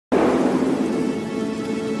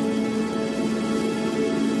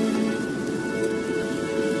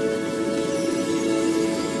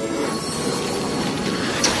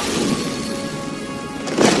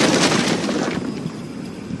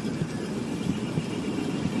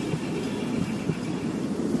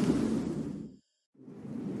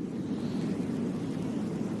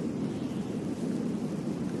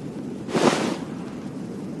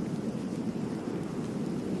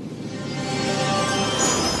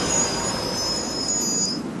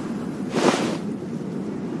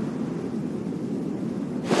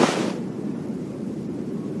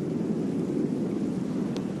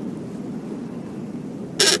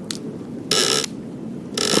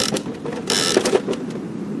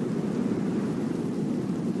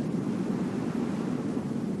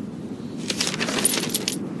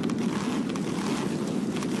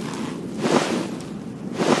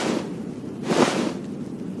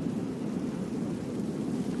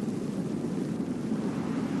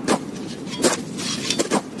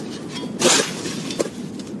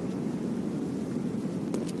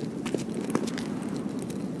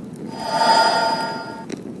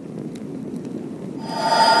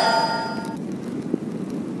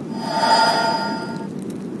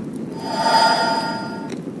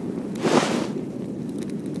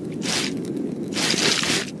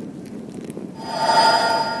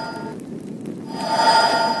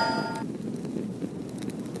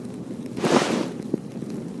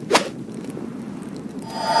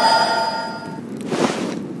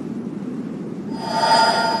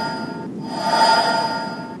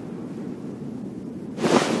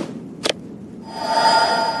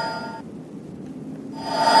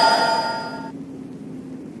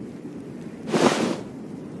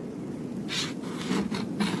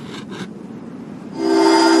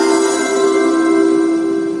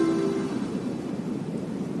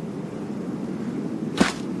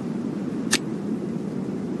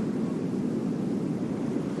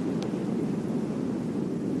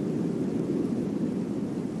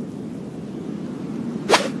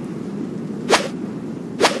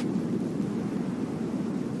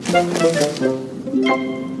Hi,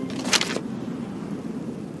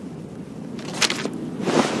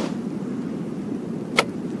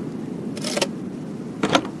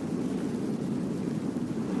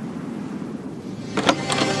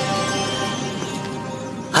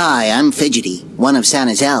 I'm Fidgety, one of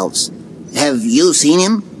Santa's elves. Have you seen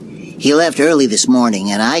him? He left early this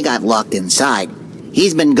morning, and I got locked inside.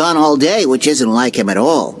 He's been gone all day, which isn't like him at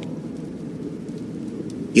all.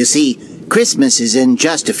 You see, Christmas is in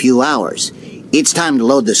just a few hours. It's time to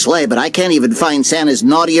load the sleigh, but I can't even find Santa's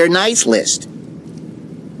naughty or nice list.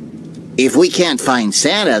 If we can't find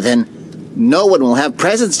Santa, then no one will have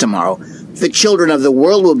presents tomorrow. The children of the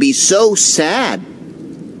world will be so sad.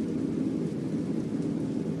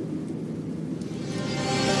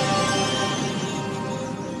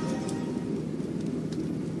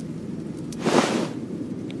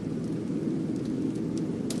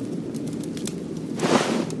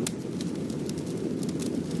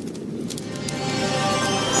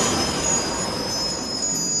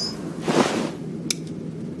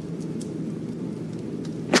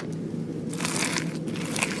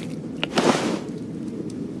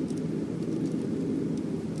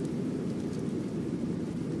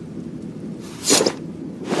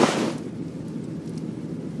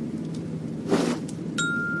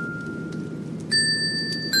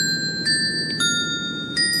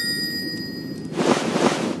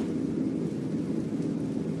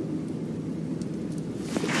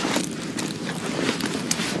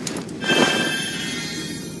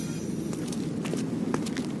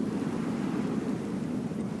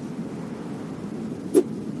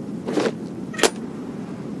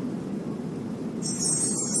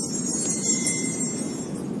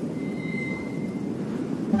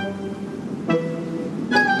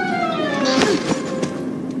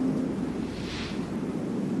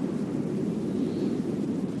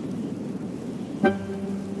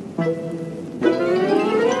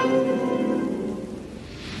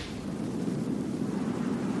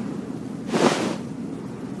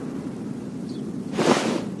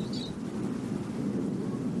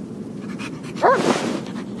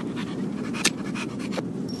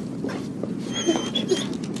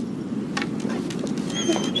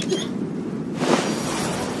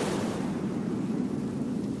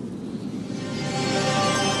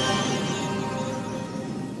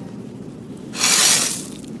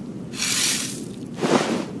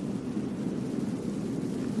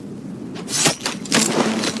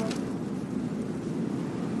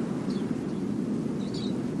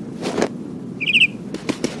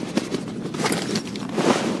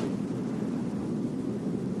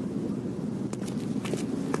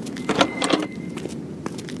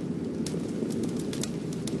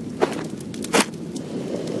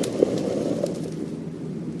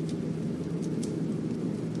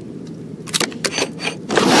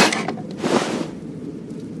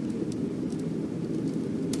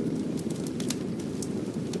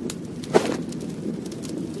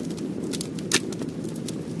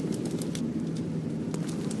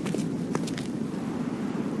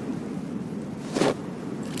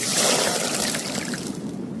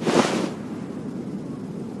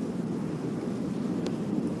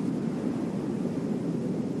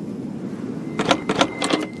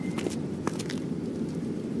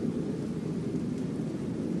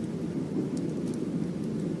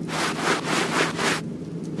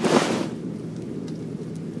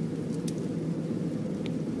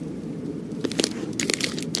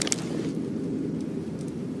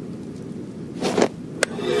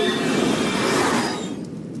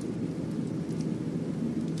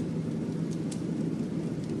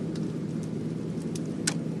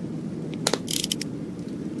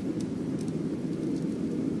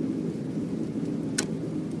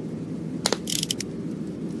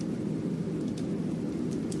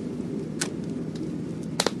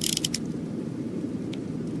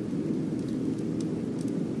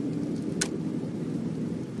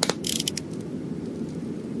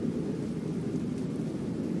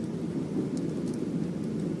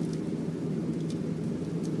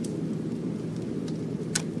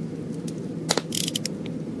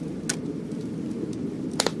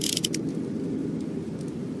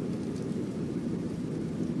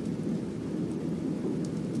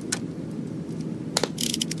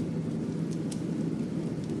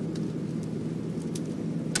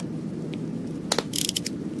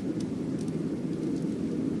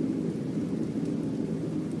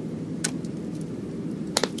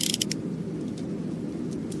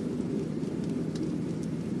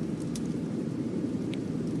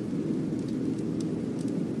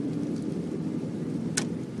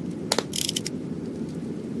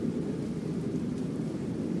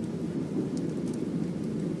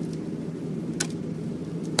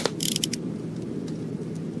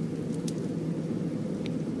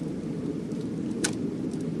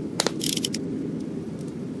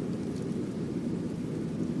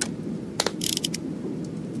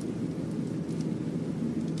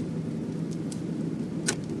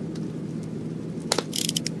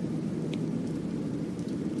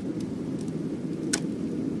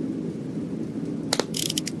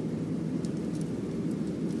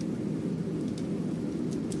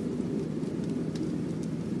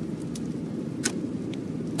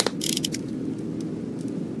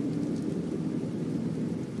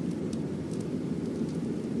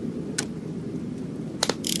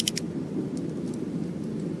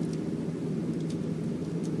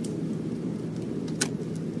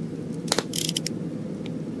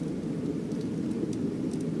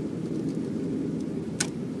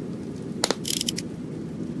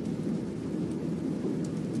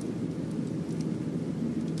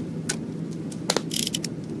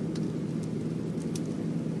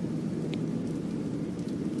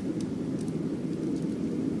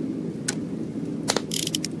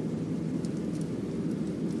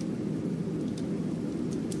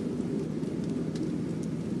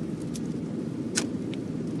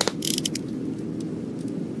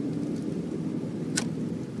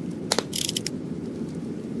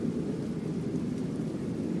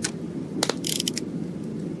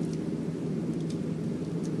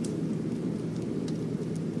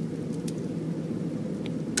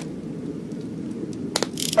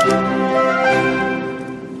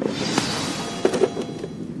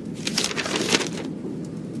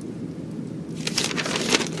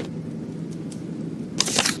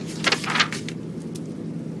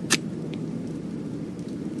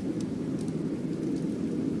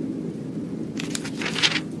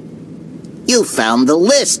 You found the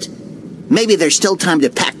list. Maybe there's still time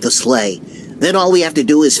to pack the sleigh. Then all we have to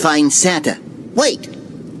do is find Santa. Wait,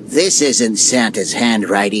 this isn't Santa's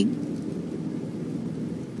handwriting.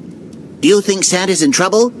 Do you think Santa's in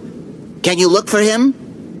trouble? Can you look for him?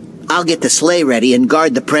 I'll get the sleigh ready and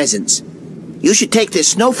guard the presents. You should take this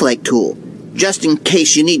snowflake tool, just in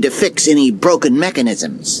case you need to fix any broken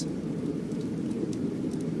mechanisms.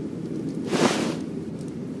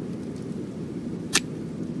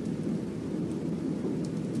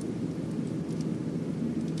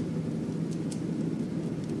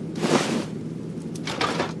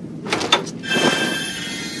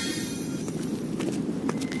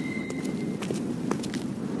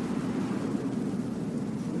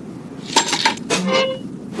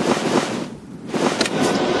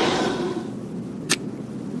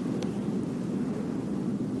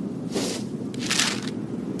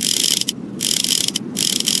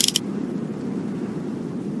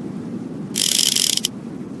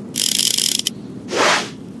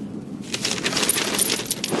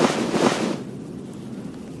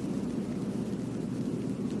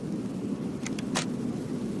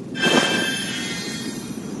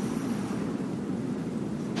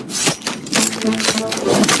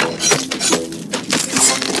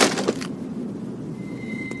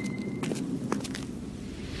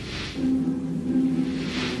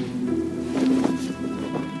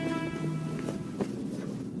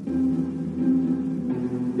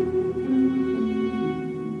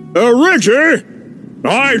 Reggie?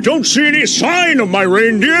 I don't see any sign of my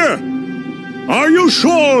reindeer. Are you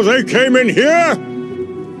sure they came in here?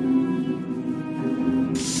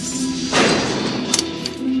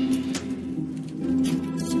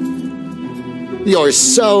 You're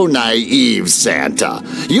so naive, Santa.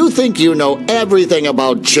 You think you know everything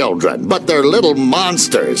about children, but they're little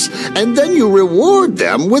monsters, and then you reward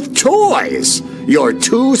them with toys. You're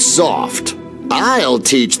too soft. I'll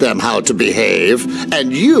teach them how to behave,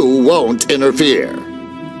 and you won't interfere.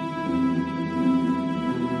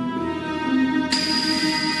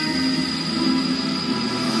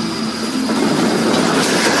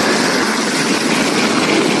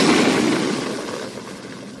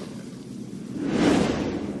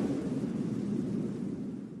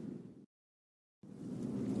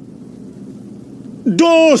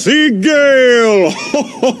 Dorothy Gale!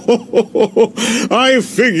 I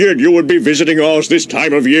figured you would be visiting us this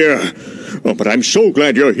time of year. Oh, but I'm so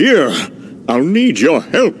glad you're here. I'll need your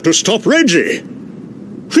help to stop Reggie.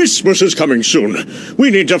 Christmas is coming soon.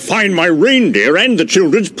 We need to find my reindeer and the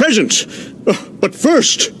children's presents. But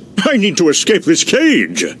first, I need to escape this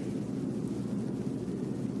cage.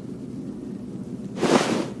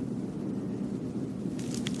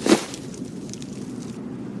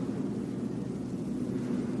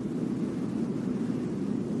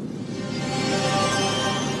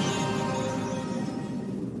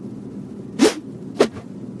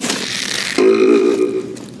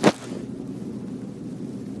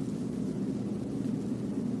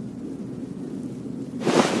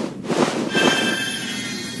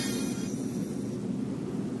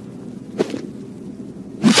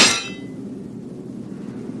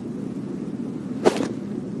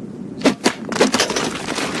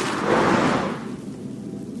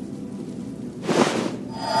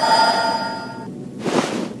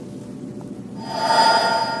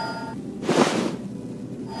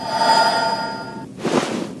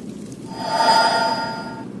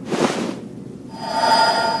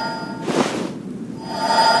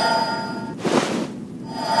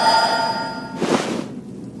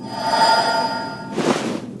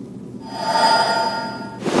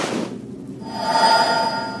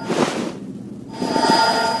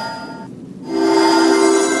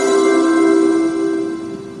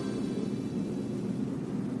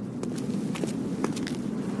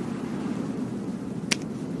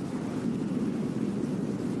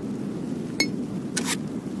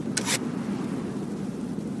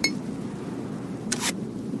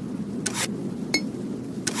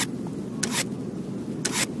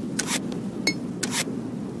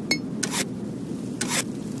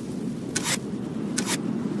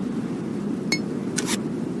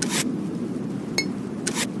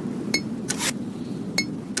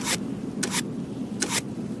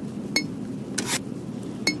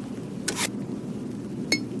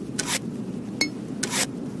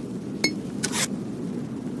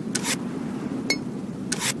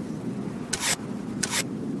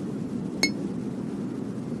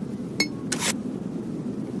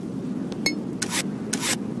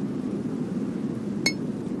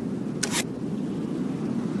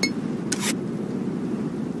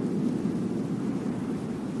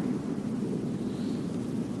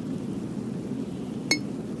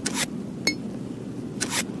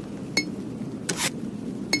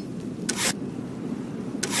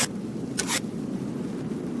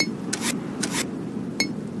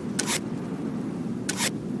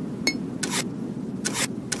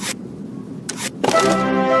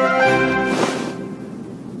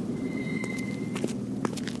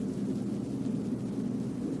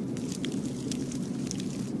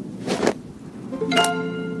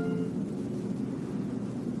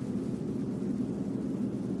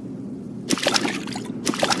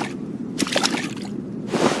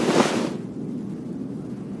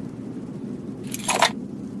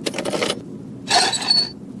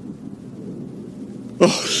 Oh,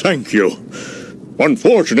 thank you.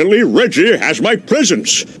 Unfortunately, Reggie has my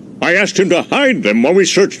presents. I asked him to hide them while we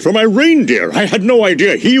searched for my reindeer. I had no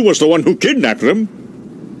idea he was the one who kidnapped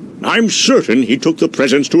them. I'm certain he took the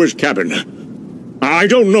presents to his cabin. I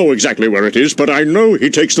don't know exactly where it is, but I know he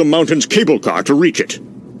takes the mountain's cable car to reach it.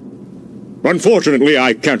 Unfortunately,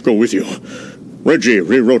 I can't go with you. Reggie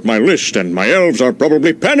rewrote my list, and my elves are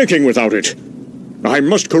probably panicking without it. I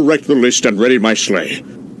must correct the list and ready my sleigh.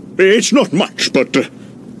 It's not much, but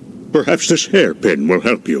perhaps this hairpin will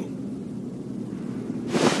help you.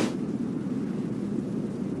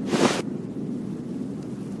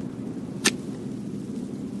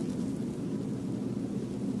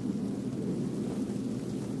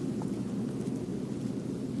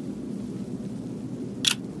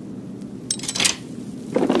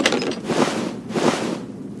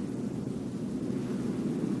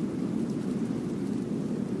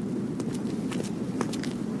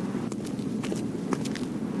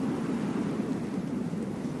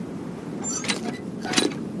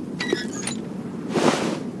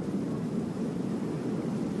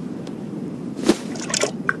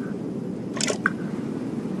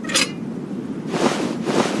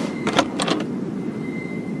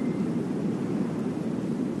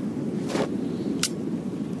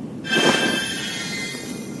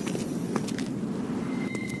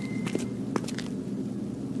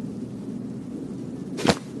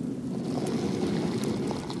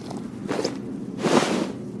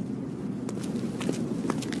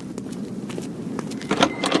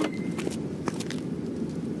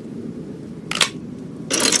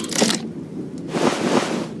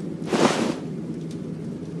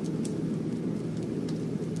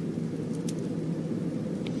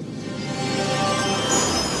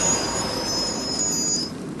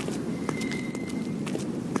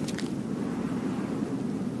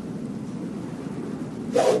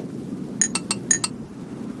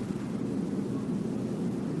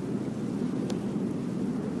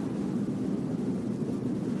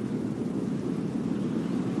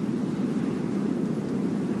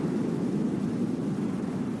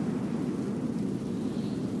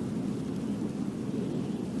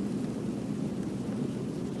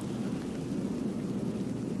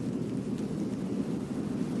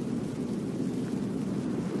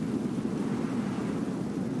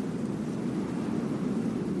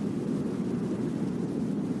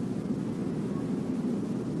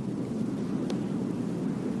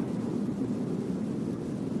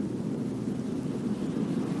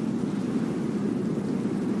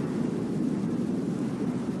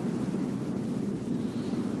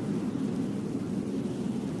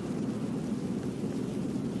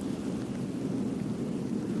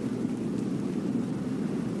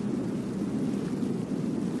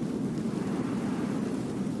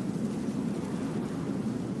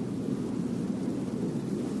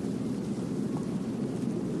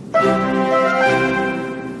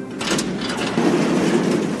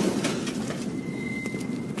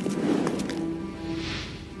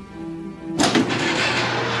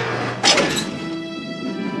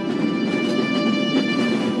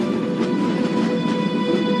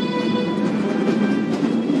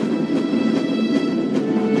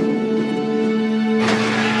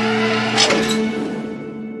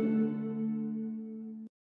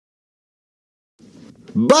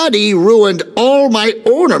 Buddy ruined all my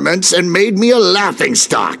ornaments and made me a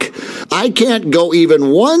laughingstock. I can't go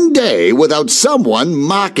even one day without someone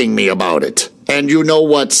mocking me about it. And you know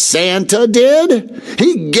what Santa did?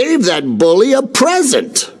 He gave that bully a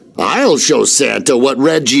present. I'll show Santa what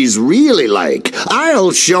Reggie's really like.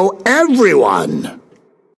 I'll show everyone.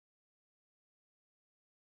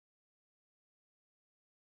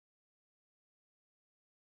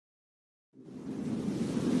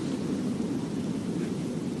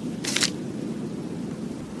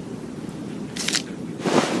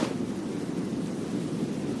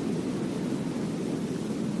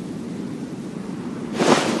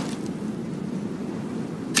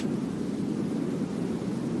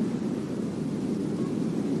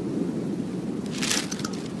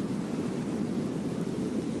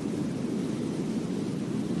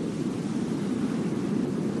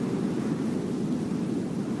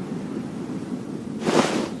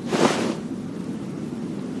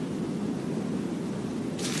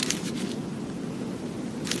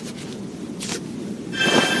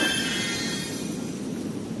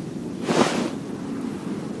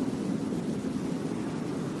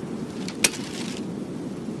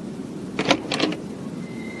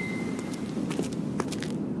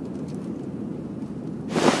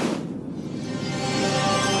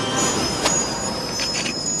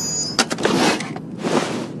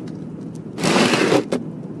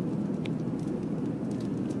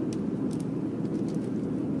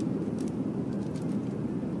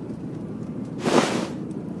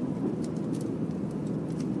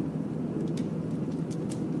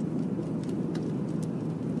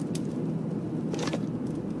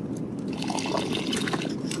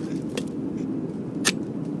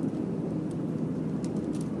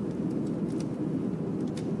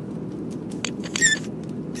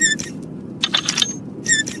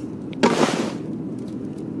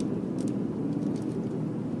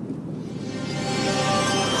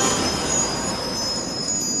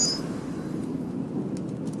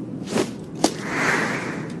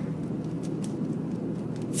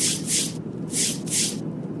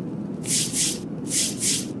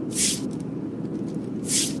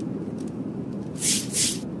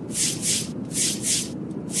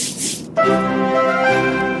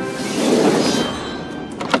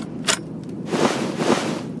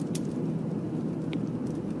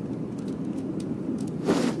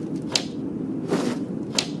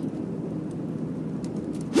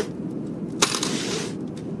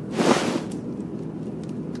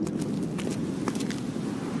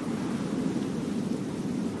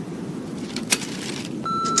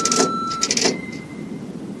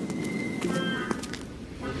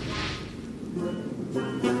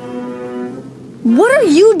 are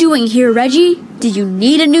you doing here, Reggie? Did you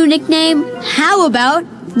need a new nickname? How about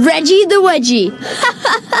Reggie the Wedgie?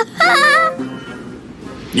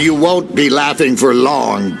 You won't be laughing for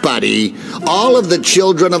long, buddy. All of the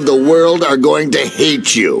children of the world are going to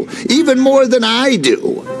hate you, even more than I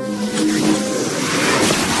do.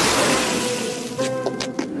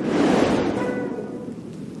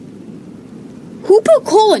 Who put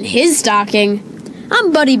coal in his stocking?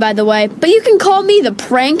 I'm Buddy, by the way, but you can call me the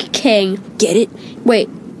Prank King. Get it? Wait,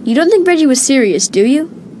 you don't think Reggie was serious, do you?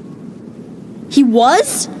 He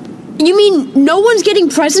was? You mean no one's getting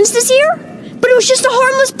presents this year? But it was just a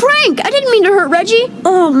harmless prank. I didn't mean to hurt Reggie.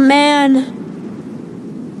 Oh, man.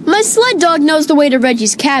 My sled dog knows the way to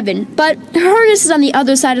Reggie's cabin, but her harness is on the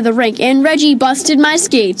other side of the rink, and Reggie busted my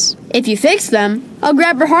skates. If you fix them, I'll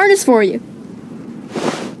grab her harness for you.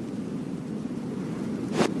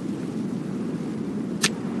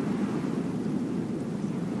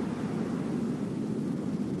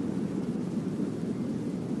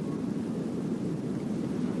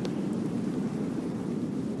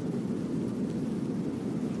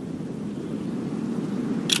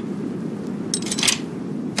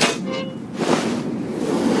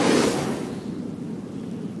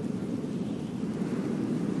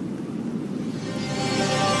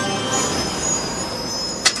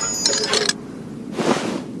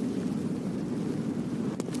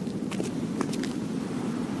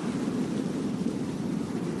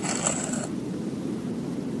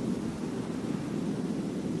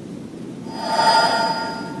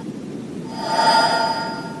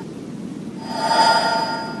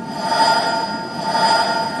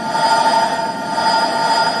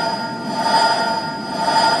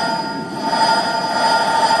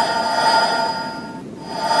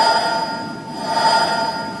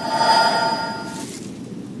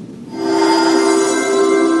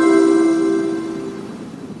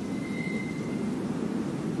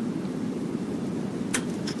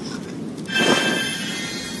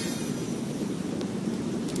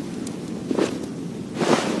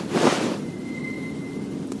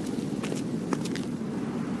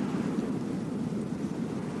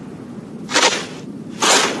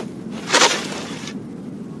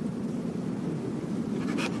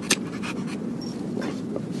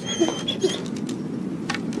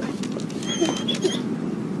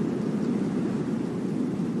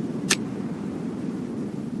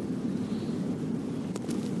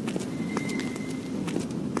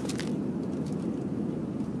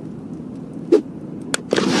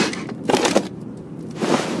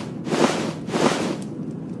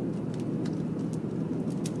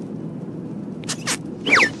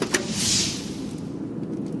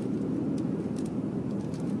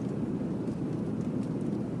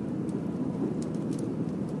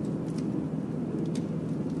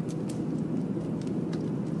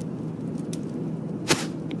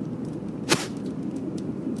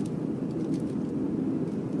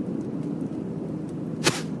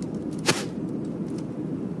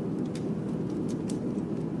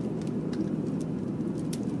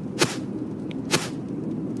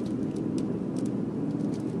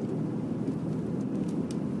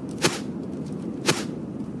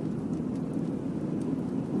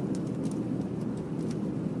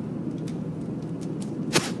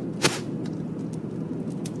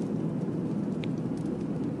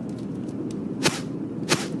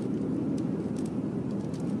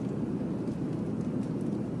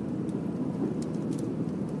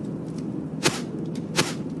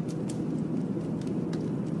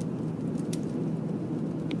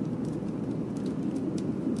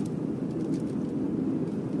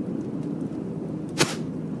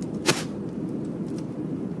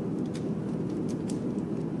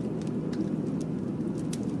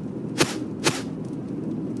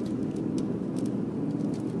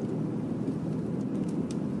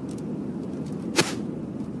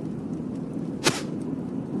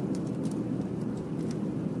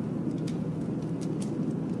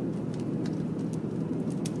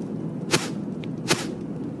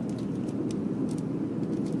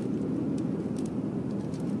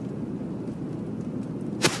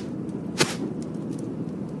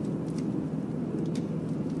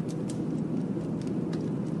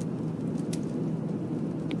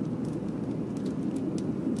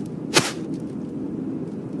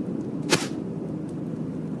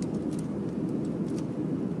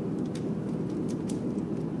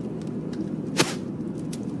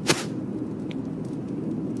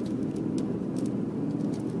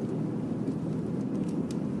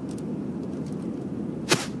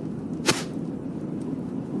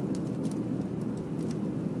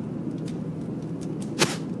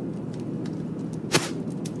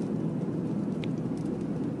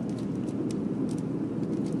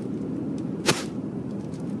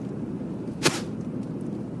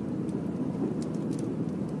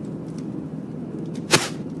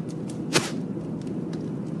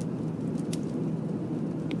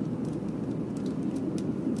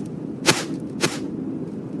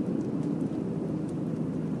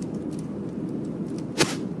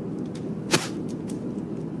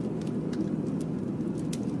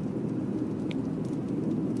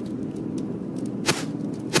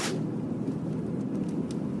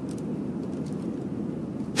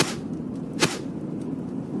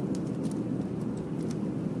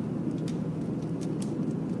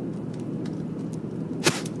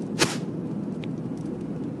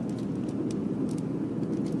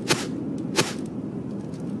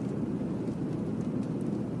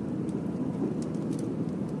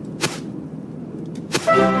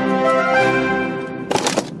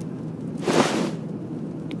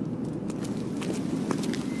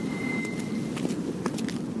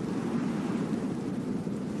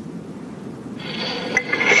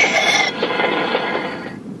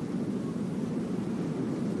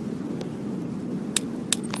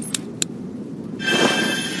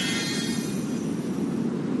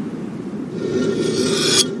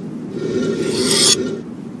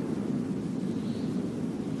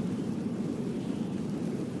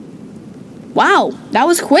 Wow, that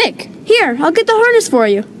was quick. Here, I'll get the harness for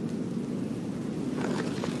you.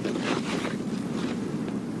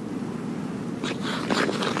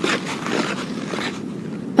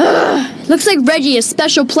 Looks like Reggie has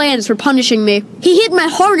special plans for punishing me. He hid my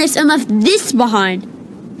harness and left this behind.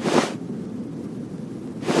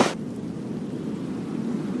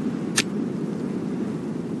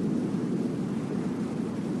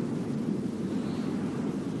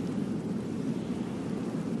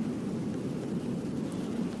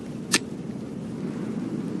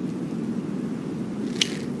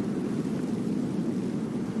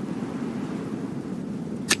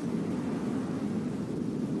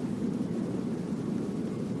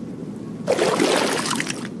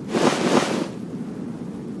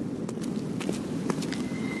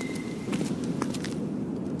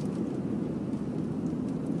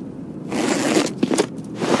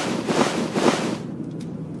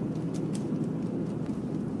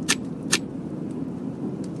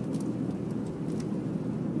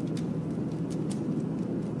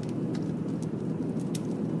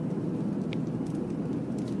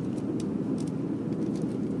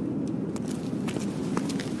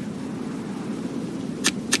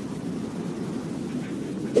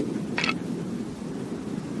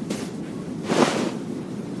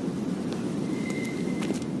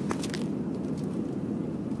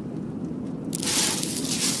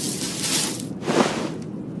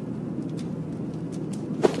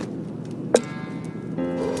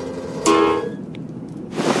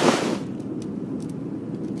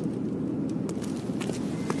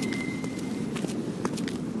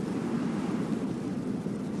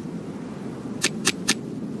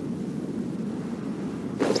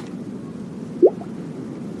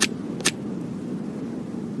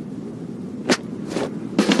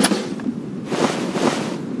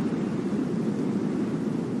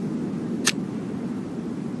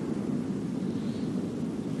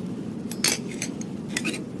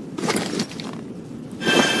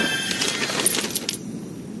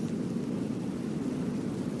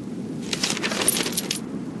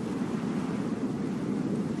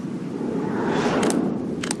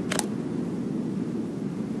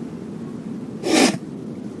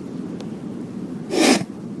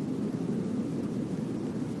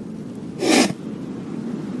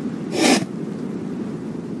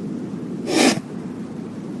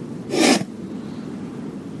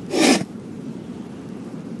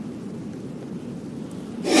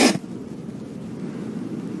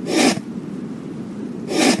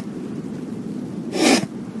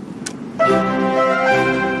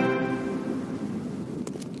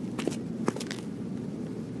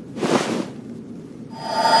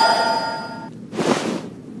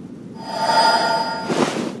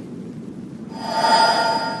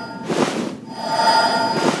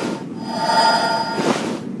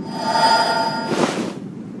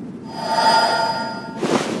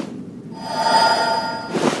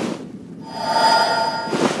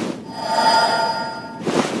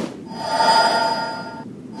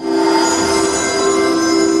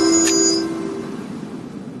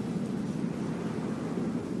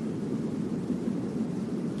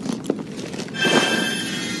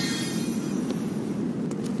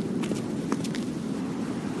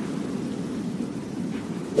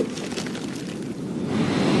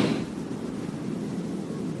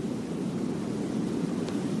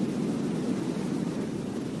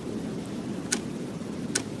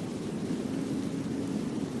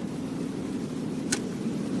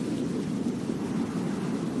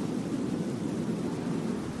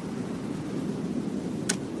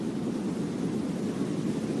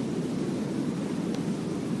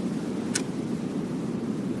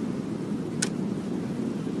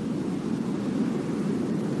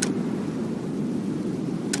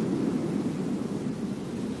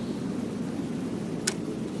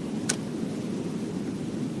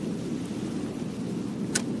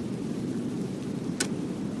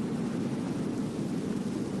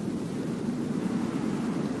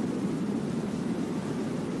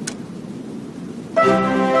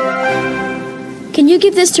 Can you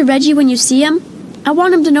give this to Reggie when you see him? I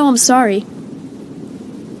want him to know I'm sorry.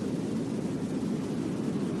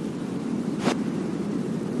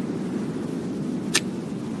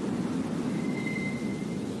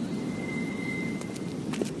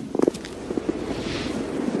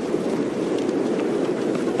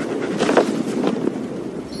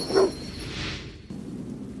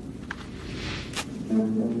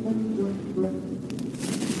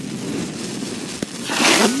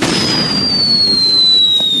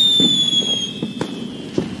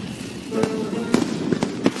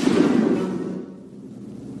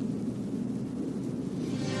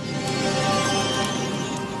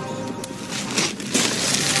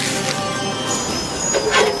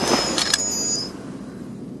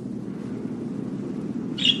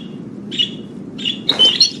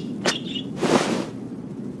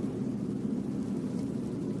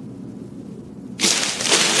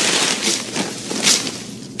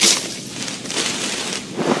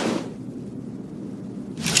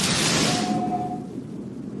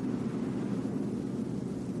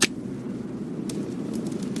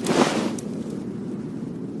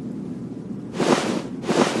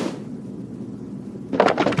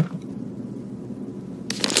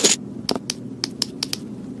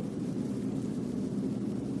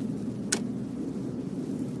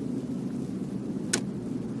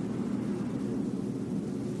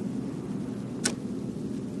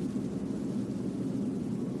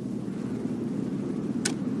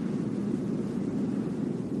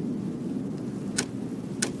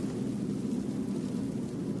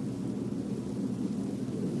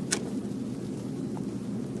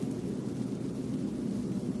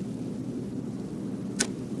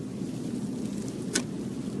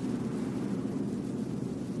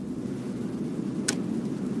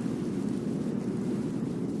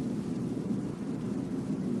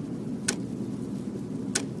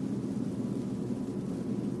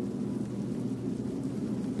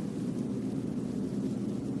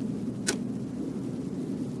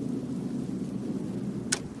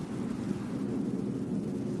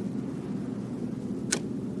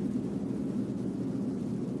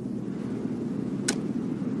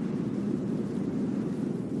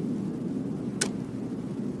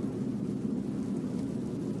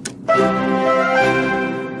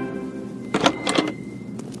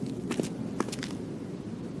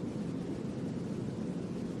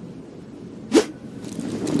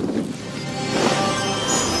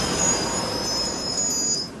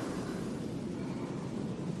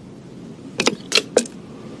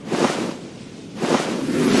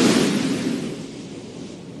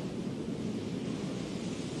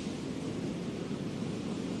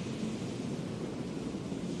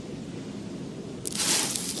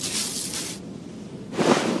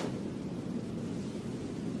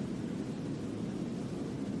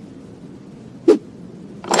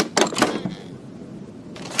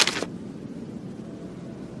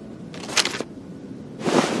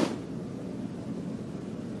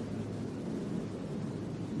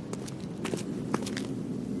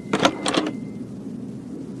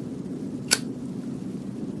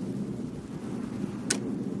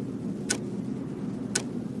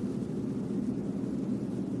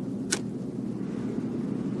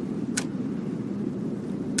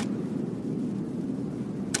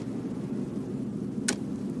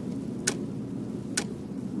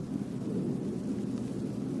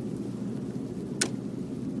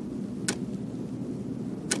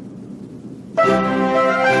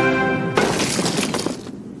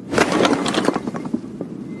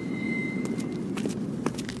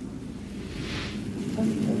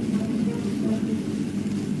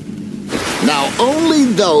 Now, only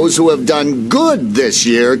those who have done good this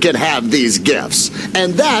year can have these gifts,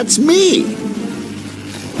 and that's me.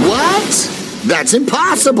 What? That's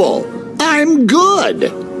impossible. I'm good.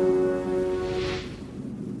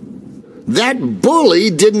 That bully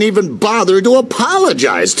didn't even bother to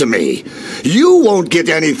apologize to me. You won't get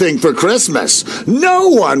anything for Christmas. No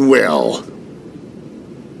one will.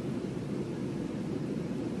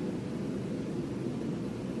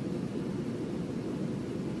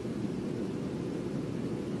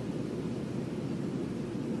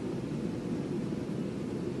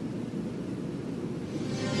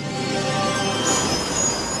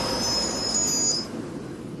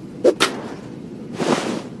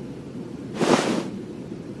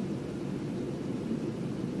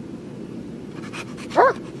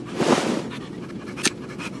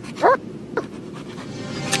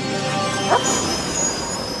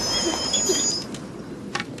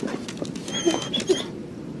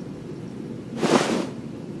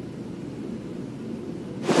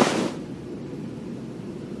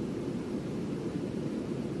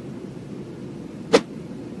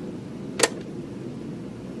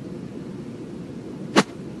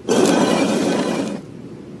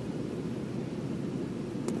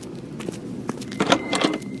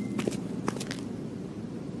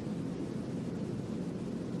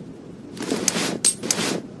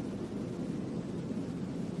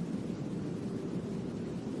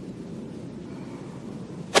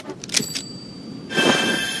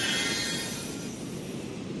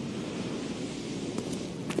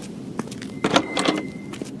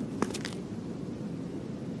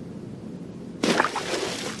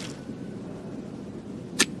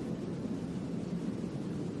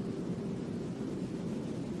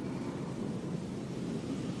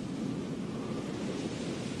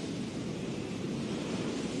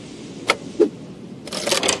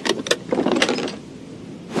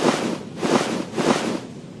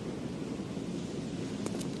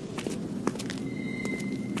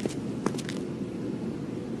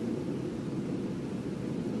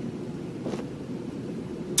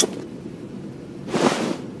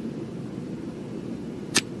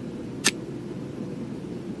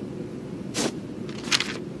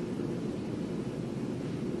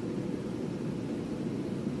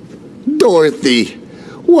 Dorothy,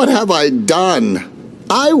 what have I done?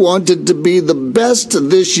 I wanted to be the best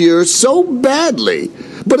this year so badly,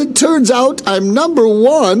 but it turns out I'm number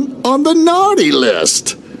 1 on the naughty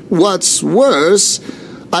list. What's worse,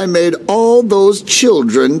 I made all those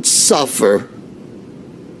children suffer.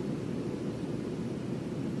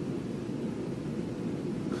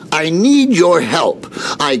 I need your help.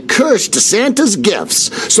 I cursed Santa's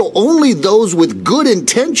gifts, so only those with good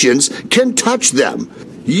intentions can touch them.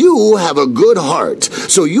 You have a good heart,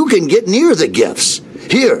 so you can get near the gifts.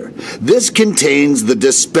 Here, this contains the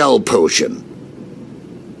Dispel Potion.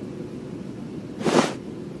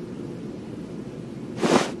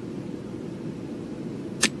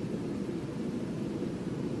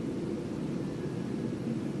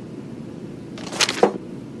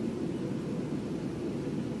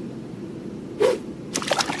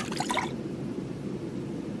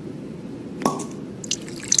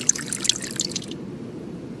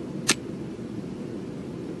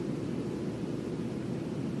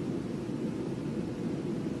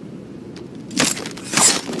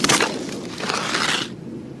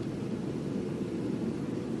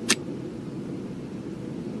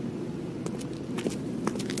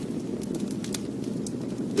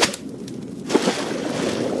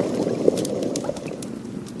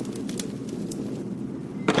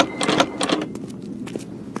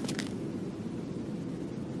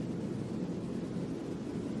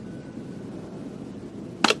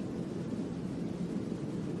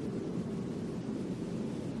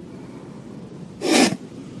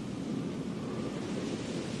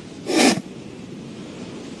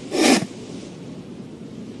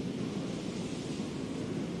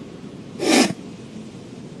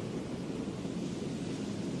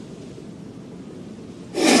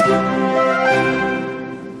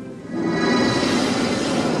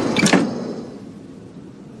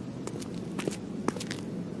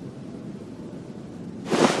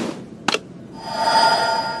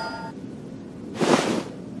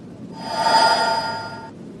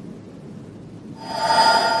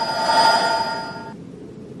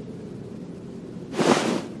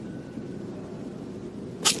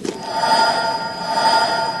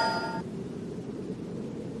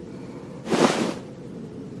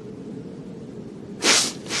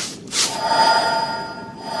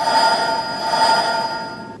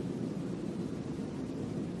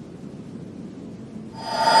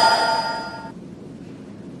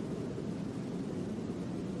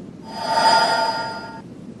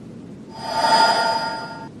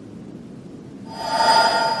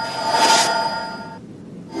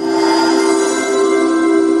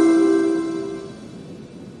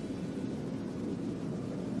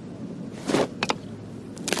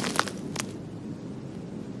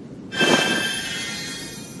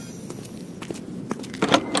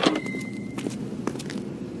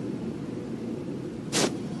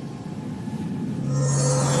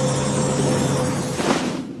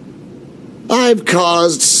 I've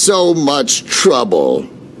caused so much trouble.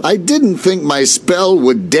 I didn't think my spell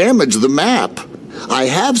would damage the map. I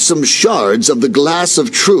have some shards of the Glass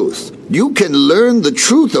of Truth. You can learn the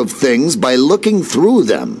truth of things by looking through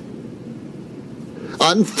them.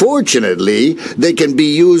 Unfortunately, they can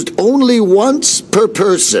be used only once per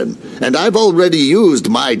person, and I've already used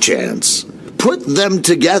my chance. Put them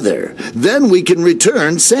together, then we can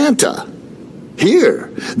return Santa. Here,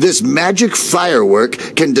 this magic firework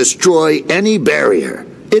can destroy any barrier.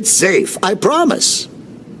 It's safe, I promise.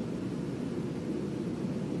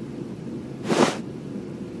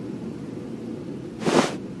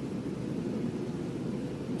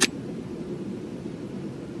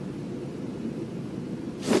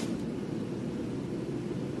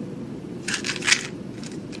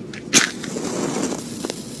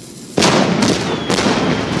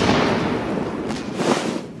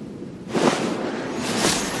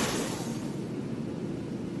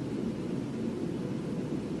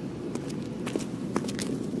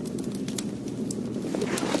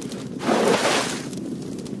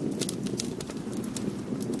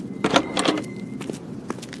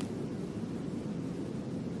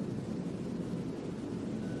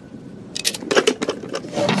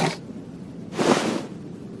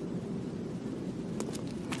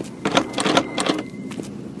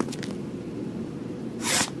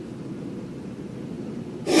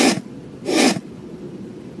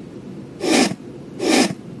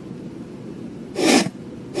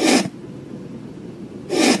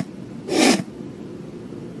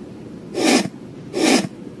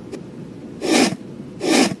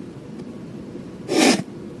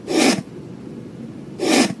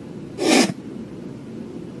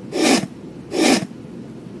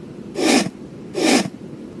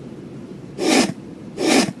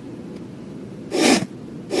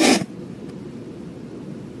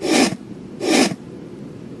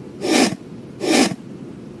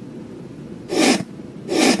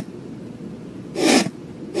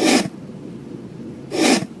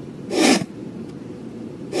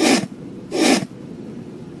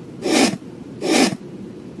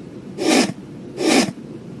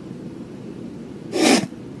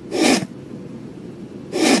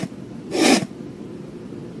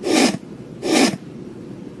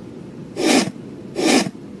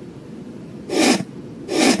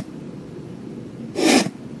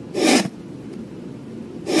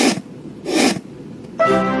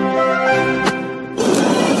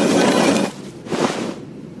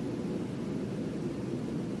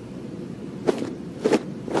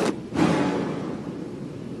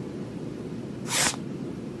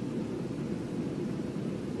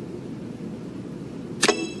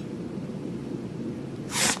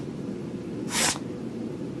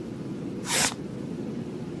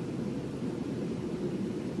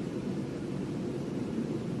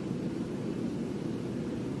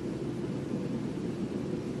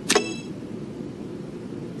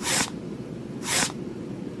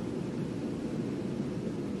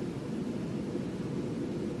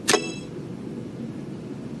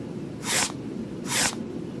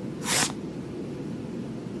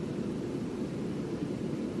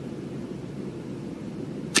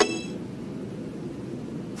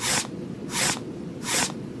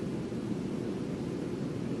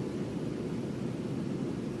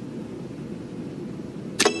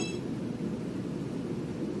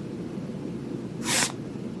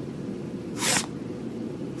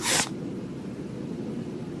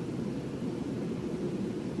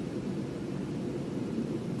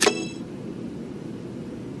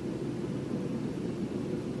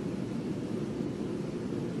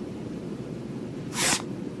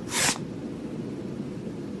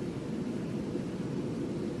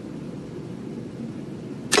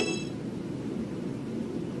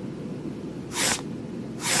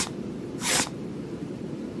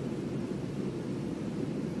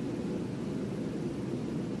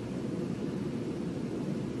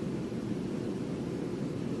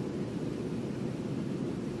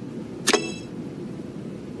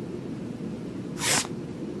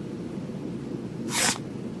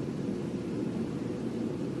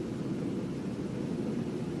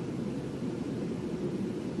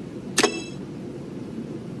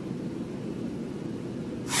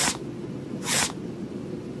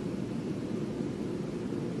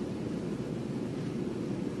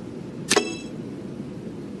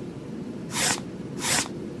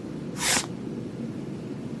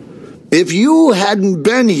 If you hadn't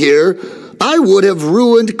been here, I would have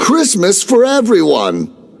ruined Christmas for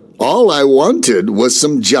everyone. All I wanted was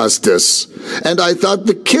some justice, and I thought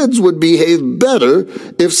the kids would behave better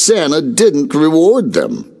if Santa didn't reward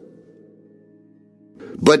them.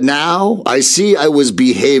 But now I see I was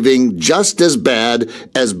behaving just as bad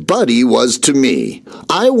as Buddy was to me.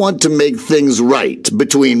 I want to make things right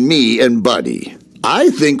between me and Buddy.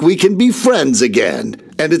 I think we can be friends again,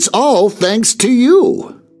 and it's all thanks to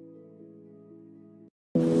you.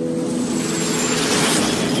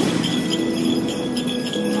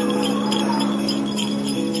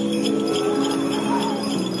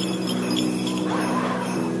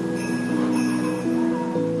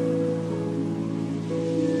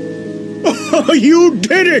 You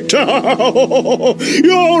did it!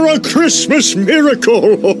 You're a Christmas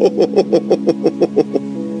miracle!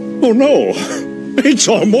 Oh no, it's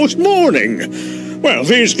almost morning. Well,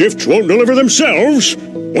 these gifts won't deliver themselves.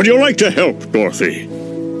 Would you like to help, Dorothy?